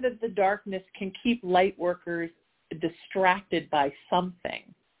more that the darkness can keep light workers distracted by something,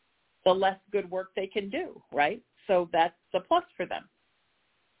 the less good work they can do, right? So that's a plus for them.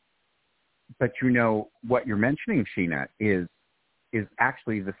 But you know what you're mentioning, Sheena, is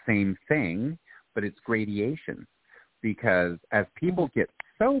actually the same thing, but it's gradation. Because as people get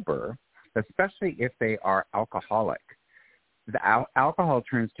sober, especially if they are alcoholic, the alcohol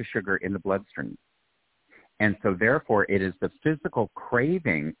turns to sugar in the bloodstream. And so therefore it is the physical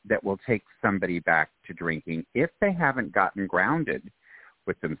craving that will take somebody back to drinking if they haven't gotten grounded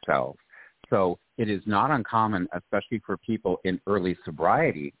with themselves. So it is not uncommon, especially for people in early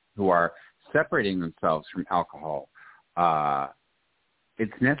sobriety who are separating themselves from alcohol.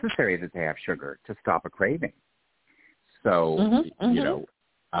 It's necessary that they have sugar to stop a craving. So, you know,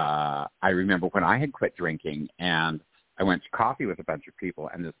 I remember when I had quit drinking and I went to coffee with a bunch of people,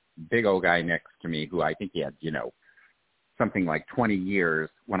 and this big old guy next to me who I think he had, you know, something like 20 years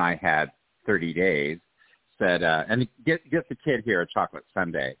when I had 30 days, said, and get the kid here a chocolate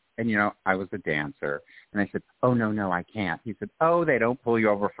sundae. And, you know, I was a dancer. And I said, oh, no, I can't. He said, oh, they don't pull you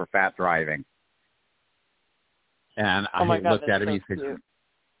over for fat driving. And I looked at him and he said,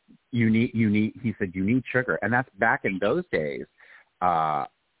 you need sugar. And that's back in those days.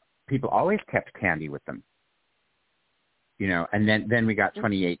 People always kept candy with them. You know, and then we got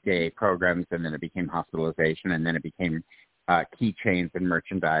 28-day programs, and then it became hospitalization, and then it became keychains and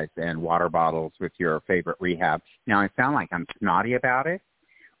merchandise and water bottles with your favorite rehab. Now, I sound like I'm snotty about it,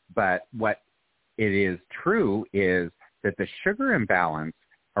 but what it is true is that the sugar imbalance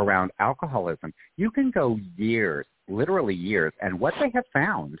around alcoholism, you can go years, literally years, and what they have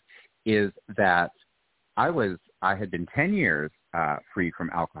found is that I was I had been 10 years free from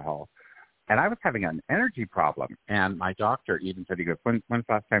alcohol, and I was having an energy problem. And my doctor even said, he goes, when's the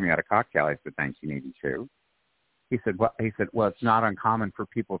last time you had a cocktail? I said, 1982. He said, well, it's not uncommon for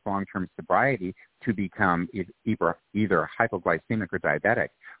people with long-term sobriety to become either hypoglycemic or diabetic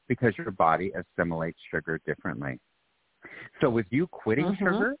because your body assimilates sugar differently. So with you quitting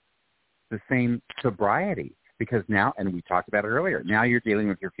sugar, the same sobriety, because now, and we talked about it earlier, now you're dealing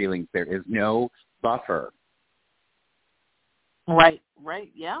with your feelings. There is no buffer. Right,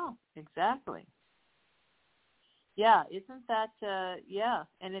 yeah, exactly. Yeah, isn't that,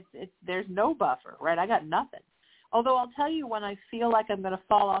 and it's there's no buffer, right? I got nothing. Although I'll tell you, when I feel like I'm going to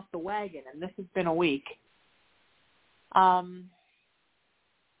fall off the wagon, and this has been a week, I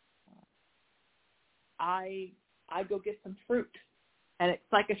go get some fruit, and it's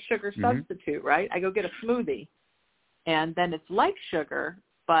like a sugar substitute, right? I go get a smoothie, and then it's like sugar,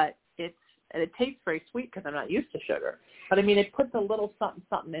 but it tastes very sweet because I'm not used to sugar. But I mean, it puts a little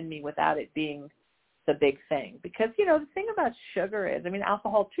something in me without it being the big thing. Because, the thing about sugar is, I mean,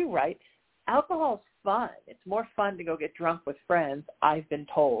 alcohol too, right? Alcohol is fun. It's more fun to go get drunk with friends, I've been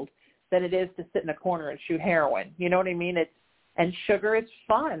told, than it is to sit in a corner and shoot heroin. You know what I mean? And sugar is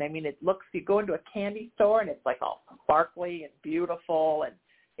fun. I mean, you go into a candy store and it's like all sparkly and beautiful, and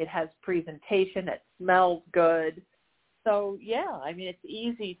it has presentation. It smells good. So, yeah, I mean, it's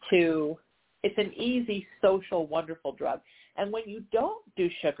an easy, social, wonderful drug. And when you don't do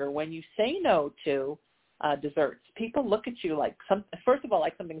sugar, when you say no to desserts, people look at you like first of all,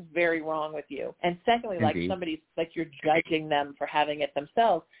 like something's very wrong with you. And secondly, like you're judging them for having it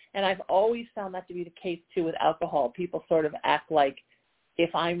themselves. And I've always found that to be the case too with alcohol. People sort of act like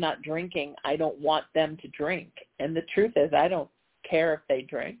if I'm not drinking, I don't want them to drink. And the truth is, I don't care if they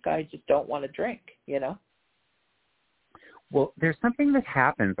drink. I just don't want to drink, Well, there's something that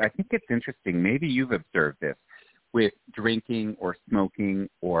happens. I think it's interesting. Maybe you've observed this with drinking or smoking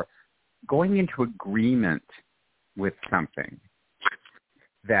or going into agreement with something,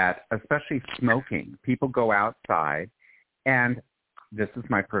 that especially smoking, people go outside, and this is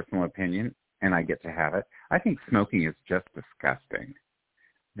my personal opinion, and I get to have it. I think smoking is just disgusting.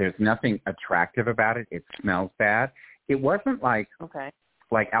 There's nothing attractive about it. It smells bad. It wasn't like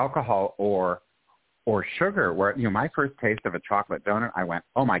alcohol or sugar, where, my first taste of a chocolate donut, I went,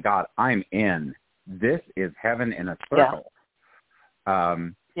 oh my God, I'm in. This is heaven in a circle.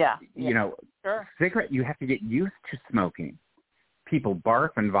 Sure. Cigarette, you have to get used to smoking. People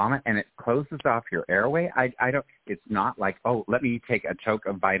barf and vomit, and it closes off your airway. I don't. It's not like, oh, let me take a choke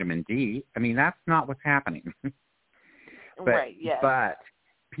of vitamin D. I mean, that's not what's happening. But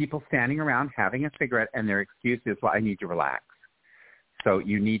people standing around having a cigarette, and their excuse is, well, I need to relax. So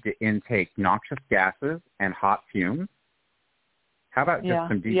you need to intake noxious gases and hot fumes. How about just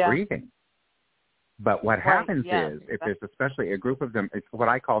some deep breathing? But what happens is, if there's especially a group of them, it's what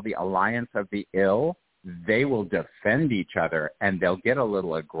I call the alliance of the ill. They will defend each other, and they'll get a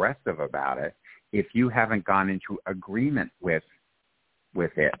little aggressive about it if you haven't gone into agreement with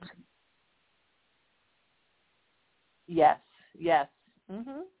it. Yes.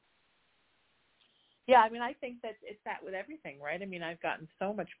 Mm-hmm. Yeah, I mean, I think that it's that with everything, right? I mean, I've gotten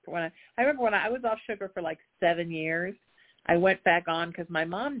so much. I remember when I was off sugar for like 7 years, I went back on because my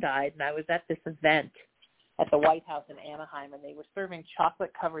mom died, and I was at this event at the White House in Anaheim, and they were serving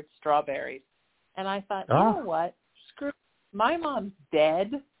chocolate-covered strawberries. And I thought, you know what? Screw, my mom's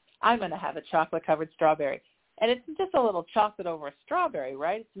dead. I'm going to have a chocolate-covered strawberry. And it's just a little chocolate over a strawberry,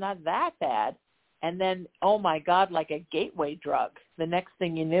 right? It's not that bad. And then, oh, my God, like a gateway drug. The next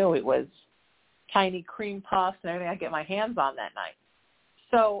thing you knew, it was tiny cream puffs and everything I get my hands on that night.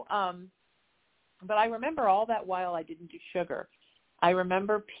 So, but I remember all that while I didn't do sugar. I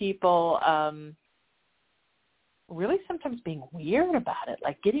remember people really sometimes being weird about it,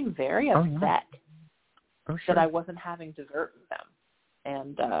 like getting very upset that I wasn't having dessert with them.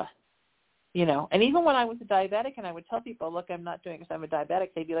 And, and even when I was a diabetic and I would tell people, look, I'm not doing this, I'm a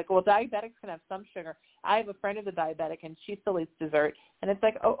diabetic, they'd be like, well, diabetics can have some sugar. I have a friend who's a diabetic and she still eats dessert. And it's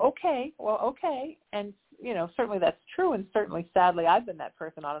like, oh, okay, well, okay. And, certainly that's true. And certainly, sadly, I've been that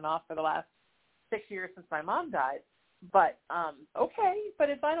person on and off for the last 6 years since my mom died. But, okay, but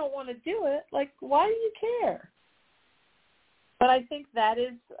if I don't want to do it, like, why do you care? But I think that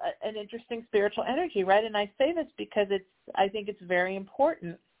is an interesting spiritual energy, right? And I say this because I think it's very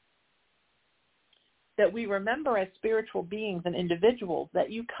important that we remember as spiritual beings and individuals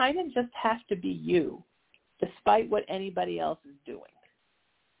that you kind of just have to be you, despite what anybody else is doing.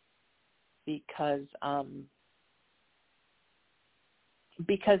 Because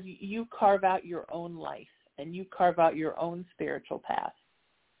you carve out your own life and you carve out your own spiritual path.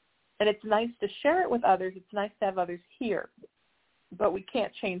 And it's nice to share it with others. It's nice to have others hear. But we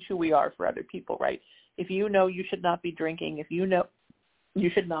can't change who we are for other people, right? If you know you should not be drinking, if you know you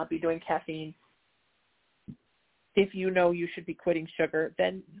should not be doing caffeine, if you know you should be quitting sugar,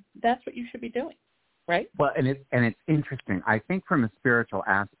 then that's what you should be doing, right? Well, and it's interesting. I think from a spiritual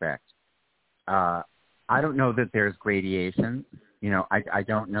aspect, I don't know that there's gradations. I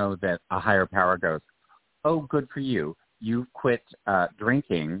don't know that a higher power goes, oh, good for you. You quit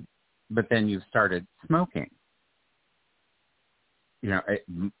drinking, but then you started smoking.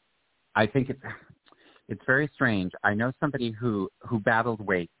 I think it's very strange. I know somebody who battled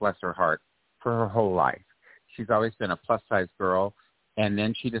weight, bless her heart, for her whole life. She's always been a plus-size girl, and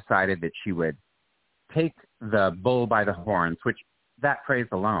then she decided that she would take the bull by the horns, which that phrase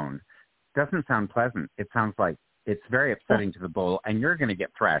alone doesn't sound pleasant. It sounds like it's very upsetting to the bull, and you're going to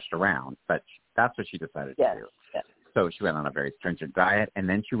get thrashed around, but that's what she decided to do. Yes. So she went on a very stringent diet, and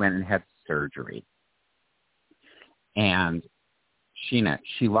then she went and had surgery. And Sheena,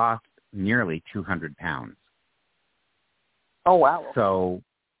 she lost nearly 200 pounds. Oh, wow. So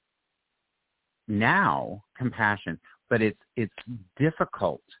now, compassion, but it's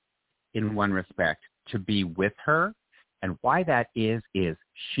difficult in one respect to be with her. And why that is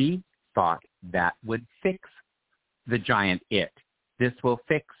she thought that would fix the giant it. This will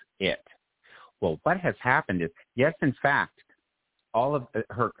fix it. Well, what has happened is, yes, in fact, all of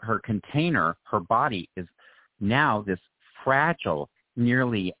her container, her body is now this fragile,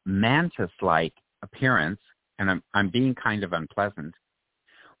 nearly mantis-like appearance, and I'm being kind of unpleasant.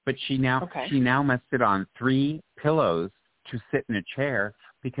 But she now must sit on 3 pillows to sit in a chair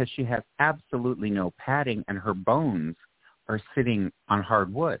because she has absolutely no padding, and her bones are sitting on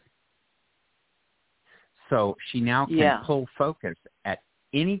hard wood. So she now can pull focus at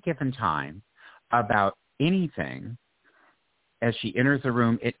any given time about anything. As she enters a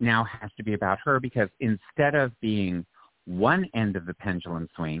room, it now has to be about her, because instead of being one end of the pendulum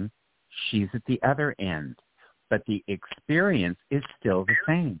swing, she's at the other end. But the experience is still the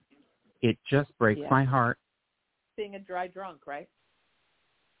same. It just breaks my heart. Being a dry drunk, right?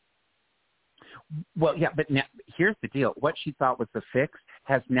 Well, yeah, but now, here's the deal. What she thought was the fix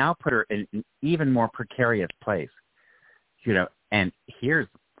has now put her in an even more precarious place. And here's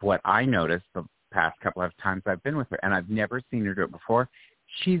what I noticed the past couple of times I've been with her, and I've never seen her do it before.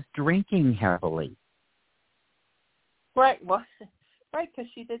 She's drinking heavily. Right. Well, right,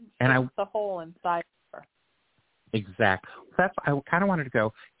 because she didn't fix the hole inside her. Exactly. That's I kind of wanted to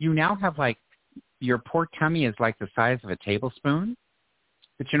go. You now have your poor tummy is like the size of a tablespoon,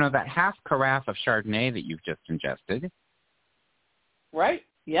 but that half carafe of Chardonnay that you've just ingested. Right.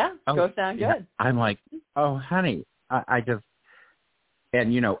 Yeah. Goes down good. Yeah. I'm like, oh, honey, I just,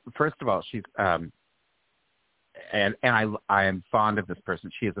 and first of all, she's, and I am fond of this person.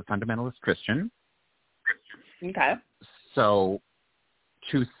 She is a fundamentalist Christian. Okay. So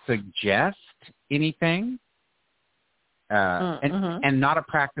to suggest anything, and not a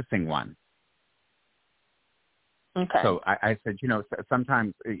practicing one. Okay. So I said,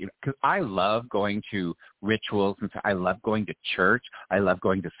 sometimes, because I love going to rituals, and I love going to church. I love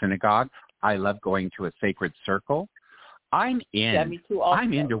going to synagogue. I love going to a sacred circle. I'm in. Yeah, me too. Also.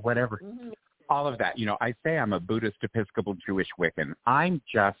 I'm into whatever. All of that. I say I'm a Buddhist, Episcopal, Jewish, Wiccan. I'm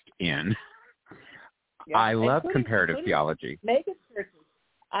just in. Yeah. I love comparative theology. Mega churches.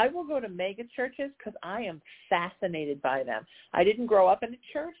 I will go to mega churches because I am fascinated by them. I didn't grow up in a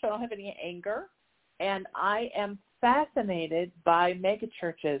church, so I don't have any anger. And I am fascinated by mega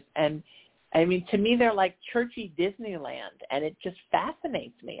churches. And, I mean, to me, they're like churchy Disneyland, and it just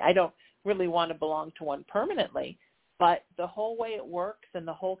fascinates me. I don't really want to belong to one permanently, but the whole way it works and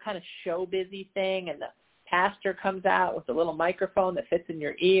the whole kind of show busy thing, and the pastor comes out with a little microphone that fits in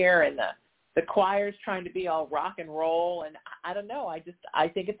your ear, and the choir's trying to be all rock and roll, and I don't know. I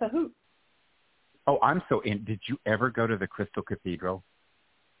think it's a hoot. Oh, I'm so in. Did you ever go to the Crystal Cathedral?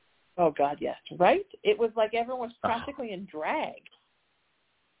 Oh, God, yes. Right? It was like everyone was practically in drag.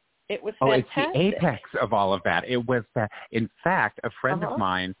 It was fantastic. It's the apex of all of that. It was that. In fact, a friend of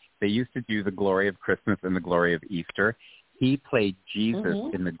mine, they used to do the Glory of Christmas and the Glory of Easter. He played Jesus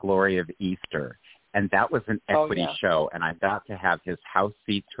in the Glory of Easter. And that was an equity show, and I got to have his house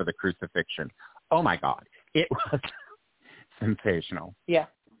seats for the crucifixion. Oh, my God. It was sensational. Yeah.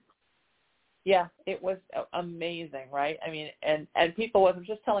 Yeah, it was amazing, right? I mean, and people, I was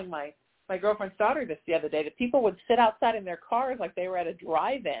just telling my girlfriend's daughter this the other day, that people would sit outside in their cars like they were at a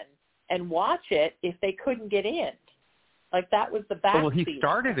drive-in and watch it if they couldn't get in. Like that was the back Well, he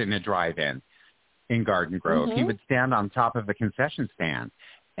started in a drive-in in Garden Grove. He would stand on top of the concession stand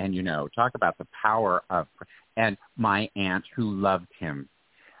and, talk about the power of, and my aunt who loved him,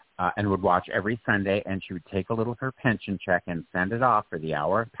 and would watch every Sunday, and she would take a little of her pension check and send it off for the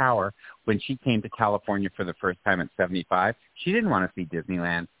Hour of Power. When she came to California for the first time at 75, she didn't want to see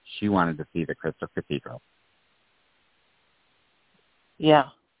Disneyland. She wanted to see the Crystal Cathedral. Yeah.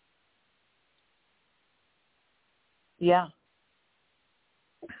 Yeah.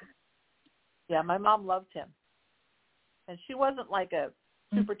 Yeah, my mom loved him. And she wasn't like a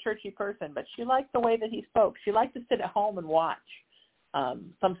super churchy person, but she liked the way that he spoke. She liked to sit at home and watch.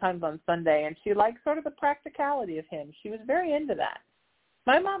 Sometimes on Sunday, and she liked sort of the practicality of him. She was very into that.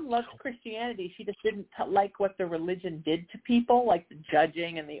 My mom loved Christianity. She just didn't like what the religion did to people, like the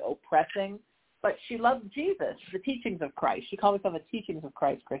judging and the oppressing. But she loved Jesus, the teachings of Christ. She called herself a teachings of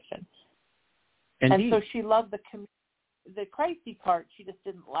Christ Christian. Indeed. And so she loved the Christy part. She just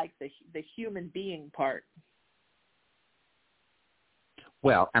didn't like the human being part.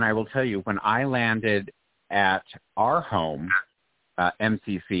 Well, and I will tell you, when I landed at our home,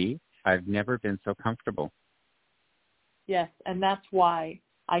 MCC, I've never been so comfortable. Yes, and that's why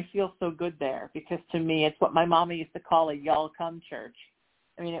I feel so good there, because to me it's what my mama used to call a y'all come church.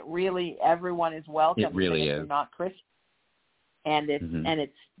 I mean, it really, everyone is welcome. It really even is. If you're not Christian. And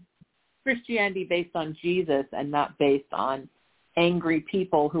it's Christianity based on Jesus and not based on angry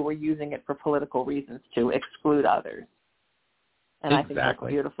people who were using it for political reasons to exclude others. And I think that's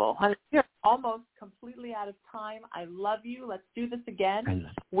beautiful. Honey, we're almost completely out of time. I love you. Let's do this again.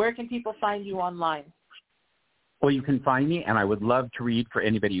 Where can people find you online? Well, you can find me, and I would love to read for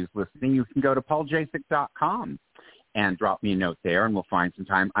anybody who's listening. You can go to pauljacek.com and drop me a note there, and we'll find some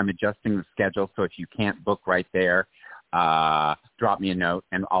time. I'm adjusting the schedule, so if you can't book right there, drop me a note,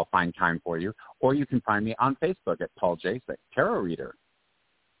 and I'll find time for you. Or you can find me on Facebook at Paul Jacek, Tarot Reader.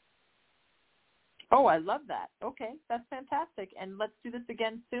 Oh, I love that. Okay, that's fantastic. And let's do this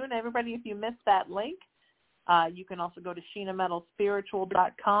again soon. Everybody, if you missed that link, you can also go to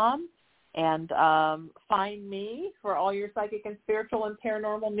SheenaMetalSpiritual.com and find me for all your psychic and spiritual and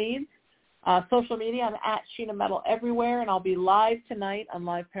paranormal needs. Social media, I'm at Sheena Metal everywhere, and I'll be live tonight on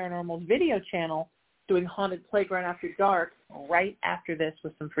Live Paranormal's video channel doing Haunted Playground After Dark right after this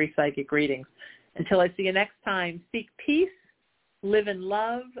with some free psychic readings. Until I see you next time, seek peace, live in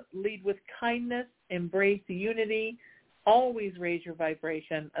love, lead with kindness, embrace unity, always raise your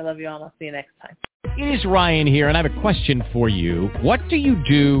vibration. I love you all. I'll see you next time. It is Ryan here, and I have a question for you. What do you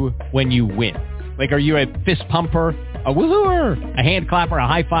do when you win? Like, are you a fist pumper, a woohooer, a hand clapper, a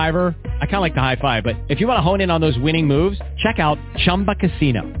high fiver? I kind of like the high five, but if you want to hone in on those winning moves, check out Chumba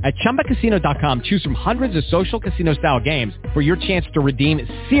Casino. At ChumbaCasino.com, choose from hundreds of social casino-style games for your chance to redeem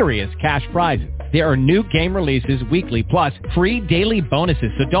serious cash prizes. There are new game releases weekly, plus free daily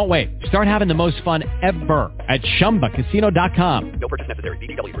bonuses, so don't wait. Start having the most fun ever at ChumbaCasino.com. No purchase necessary.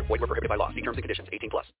 VGW Group. Void where prohibited by law. See terms and conditions. 18+.